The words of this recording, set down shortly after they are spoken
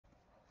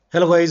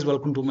Hello guys,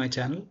 welcome to my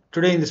channel.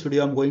 Today in this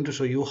video I'm going to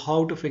show you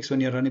how to fix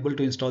when you're unable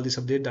to install this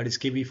update, that is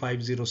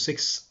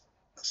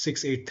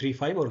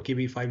KB5066835 or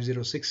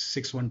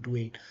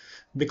KB5066128,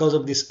 because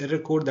of this error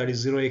code, that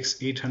is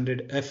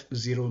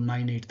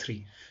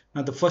 0x800f0983.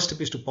 Now the first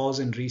step is to pause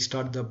and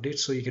restart the update,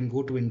 so you can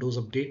go to Windows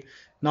Update.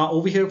 Now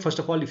over here, first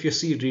of all, if you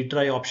see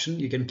retry option,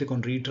 you can click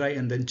on retry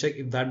and then check.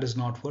 If that does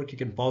not work, you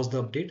can pause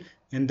the update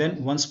and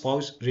then once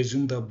paused,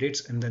 resume the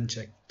updates and then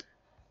check.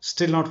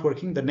 Still not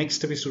working. The next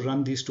step is to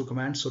run these two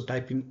commands. So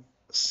type in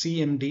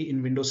cmd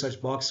in Windows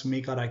search box,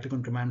 make a right click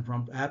on command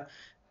prompt app,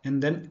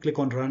 and then click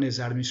on run as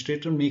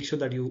administrator. Make sure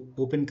that you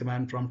open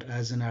command prompt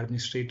as an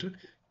administrator.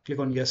 Click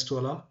on yes to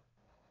allow.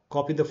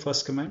 Copy the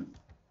first command.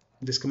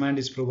 This command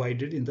is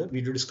provided in the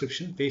video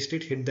description. Paste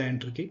it, hit the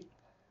enter key.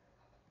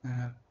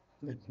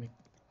 Let me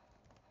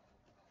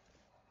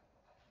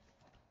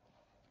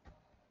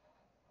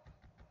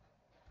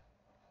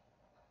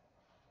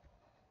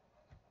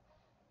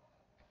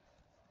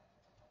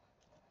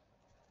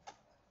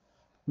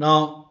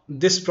Now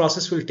this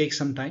process will take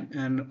some time,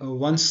 and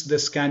once the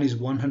scan is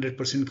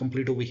 100%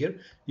 complete over here,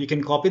 you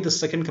can copy the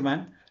second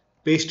command,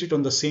 paste it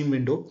on the same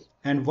window,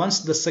 and once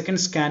the second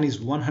scan is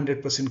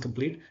 100%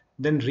 complete,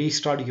 then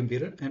restart your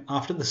computer, and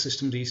after the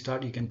system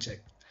restart you can check.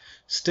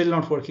 Still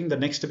not working. The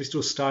next step is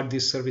to start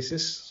these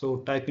services.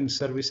 So type in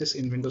services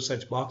in Windows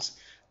search box,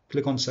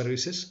 click on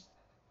services.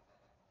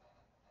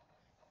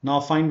 Now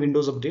find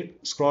Windows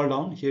Update, scroll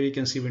down, here you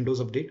can see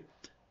Windows Update.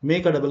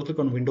 Make a double click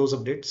on Windows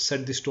Update,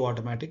 set this to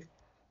automatic.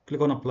 Click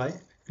on apply,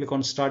 click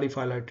on start if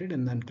highlighted,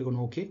 and then click on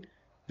OK.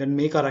 Then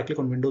make a right click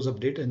on Windows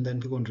Update and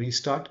then click on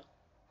restart.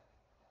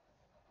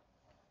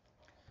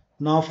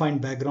 Now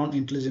find background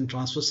intelligent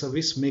transfer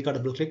service, make a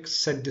double click,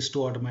 set this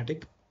to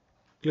automatic.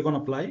 Click on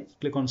apply,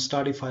 click on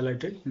start if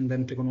highlighted, and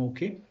then click on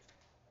OK.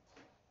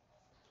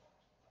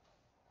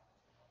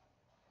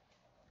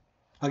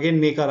 Again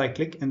make a right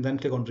click and then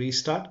click on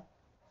restart.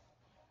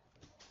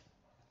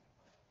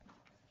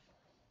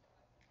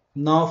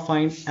 Now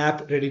find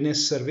App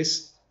Readiness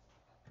service.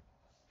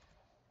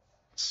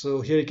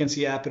 So here you can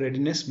see App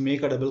Readiness,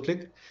 make a double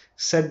click,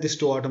 set this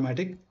to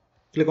automatic,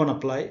 click on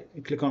apply,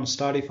 click on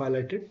start if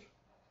highlighted,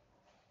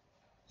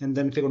 and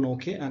then click on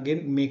OK.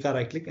 Again make a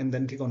right click and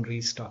then click on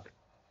restart.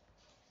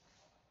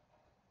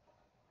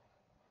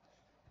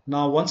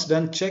 Now once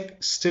done,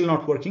 check. Still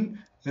not working.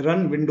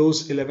 Run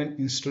Windows 11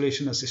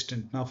 installation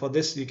assistant. Now for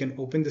this you can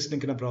open this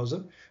link in a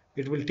browser.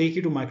 It will take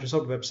you to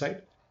Microsoft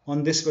website.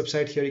 On this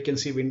website here you can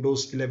see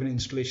Windows 11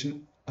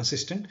 installation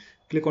assistant.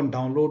 Click on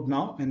download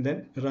now and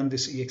then run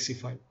this exe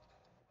file.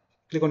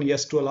 Click on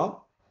yes to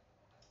allow,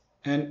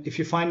 and if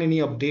you find any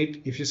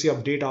update, if you see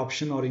update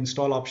option or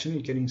install option,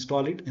 you can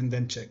install it and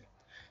then check.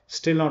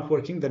 Still not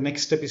working. The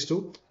next step is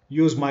to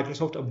use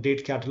Microsoft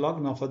Update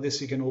Catalog. Now for this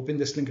you can open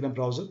this link in a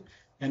browser,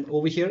 and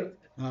over here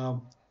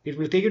it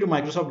will take you to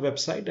Microsoft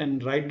website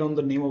and write down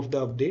the name of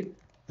the update,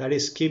 that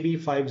is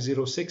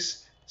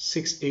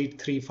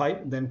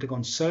KB5066835. Then click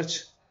on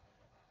search.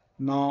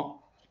 Now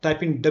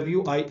type in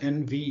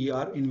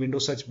WINVER in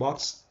Windows search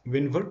box,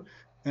 WinVer,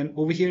 and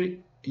over here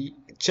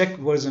check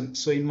version.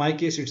 So in my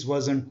case it's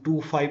version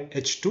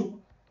 25H2,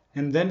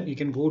 and then you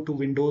can go to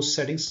Windows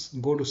settings,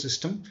 go to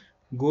system,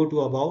 go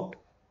to about,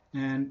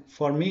 and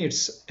for me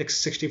it's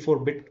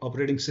x64-bit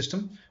operating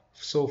system.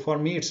 So for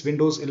me it's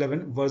Windows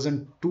 11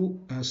 version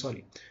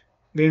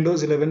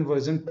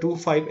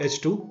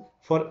 25H2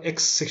 for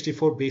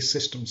x64 based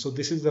system. So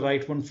this is the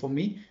right one for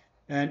me.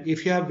 And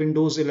if you have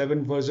Windows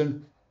 11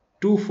 version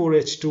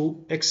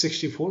 24H2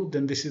 x64,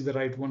 then this is the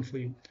right one for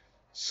you.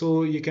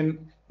 So you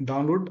can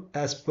download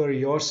as per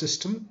your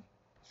system.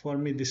 For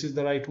me this is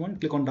the right one.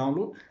 Click on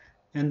download,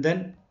 and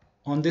then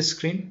on this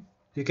screen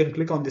you can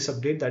click on this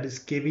update, that is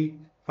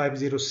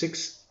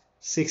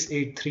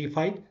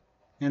KB5066835,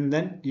 and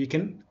then you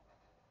can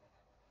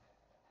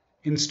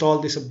install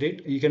this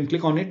update. You can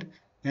click on it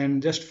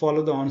and just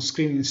follow the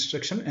on-screen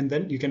instruction, and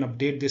then you can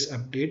update this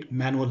update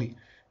manually.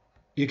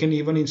 You can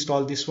even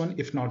install this one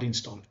if not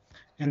installed,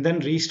 and then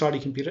restart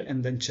your computer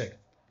and then check.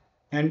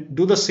 And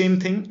do the same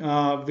thing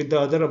with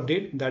the other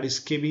update, that is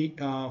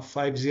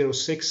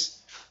KB506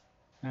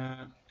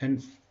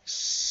 and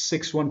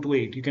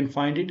 6128. You can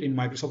find it in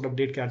Microsoft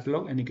Update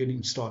Catalog and you can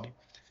install it.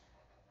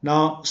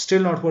 Now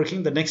still not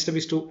working. The next step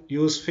is to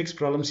use fix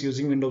problems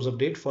using Windows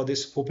Update. For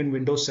this, open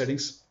Windows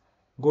settings,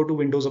 go to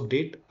Windows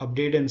Update,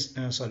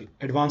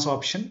 advanced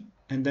option,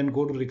 and then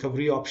go to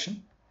recovery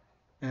option.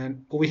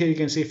 And over here you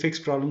can see fix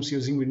problems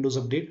using Windows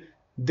Update.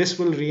 This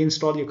will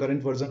reinstall your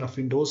current version of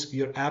Windows.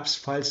 Your apps,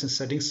 files, and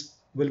settings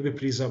will be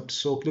preserved.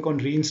 So click on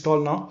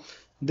reinstall now.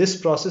 This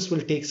process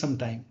will take some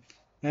time,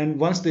 and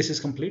once this is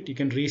complete you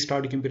can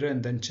restart your computer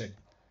and then check.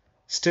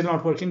 Still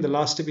not working. The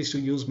last step is to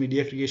use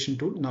media creation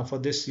tool. Now for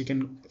this you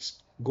can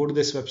go to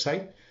this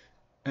website,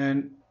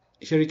 and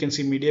here you can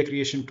see media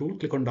creation tool.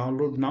 Click on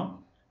download now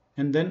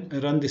and then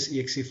run this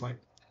exe file.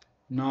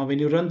 Now when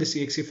you run this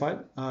exe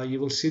file, you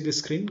will see this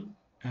screen.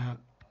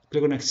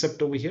 Click on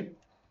accept over here.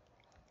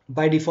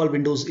 By default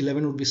Windows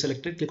 11 would be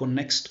selected. Click on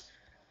next,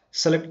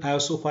 select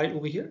ISO file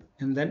over here,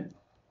 and then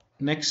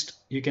Next,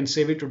 you can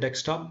save it to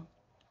desktop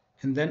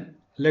and then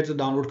let the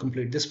download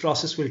complete. This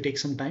process will take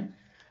some time,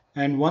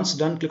 and once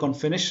done, click on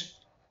finish,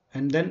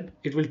 and then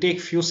it will take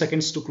few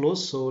seconds to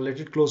close, so let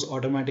it close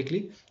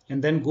automatically.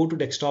 And then go to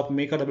desktop,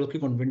 make a double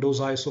click on Windows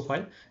ISO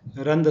file,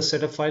 run the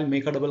setup file,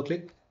 make a double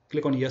click,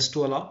 click on yes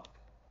to allow,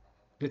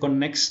 click on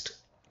next,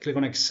 click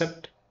on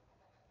accept,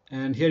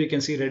 and here you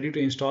can see ready to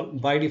install.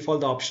 By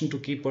default, the option to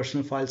keep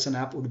personal files and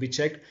app would be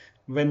checked.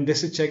 When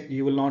this is checked,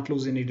 you will not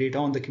lose any data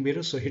on the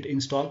computer, so hit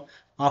install.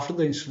 After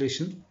the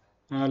installation,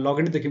 log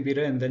into the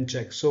computer and then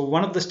check. So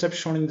one of the steps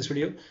shown in this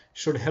video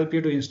should help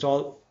you to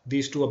install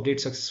these two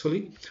updates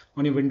successfully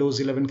on your Windows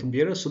 11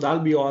 computer. So that'll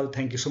be all.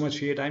 Thank you so much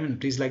for your time, and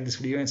please like this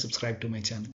video and subscribe to my channel.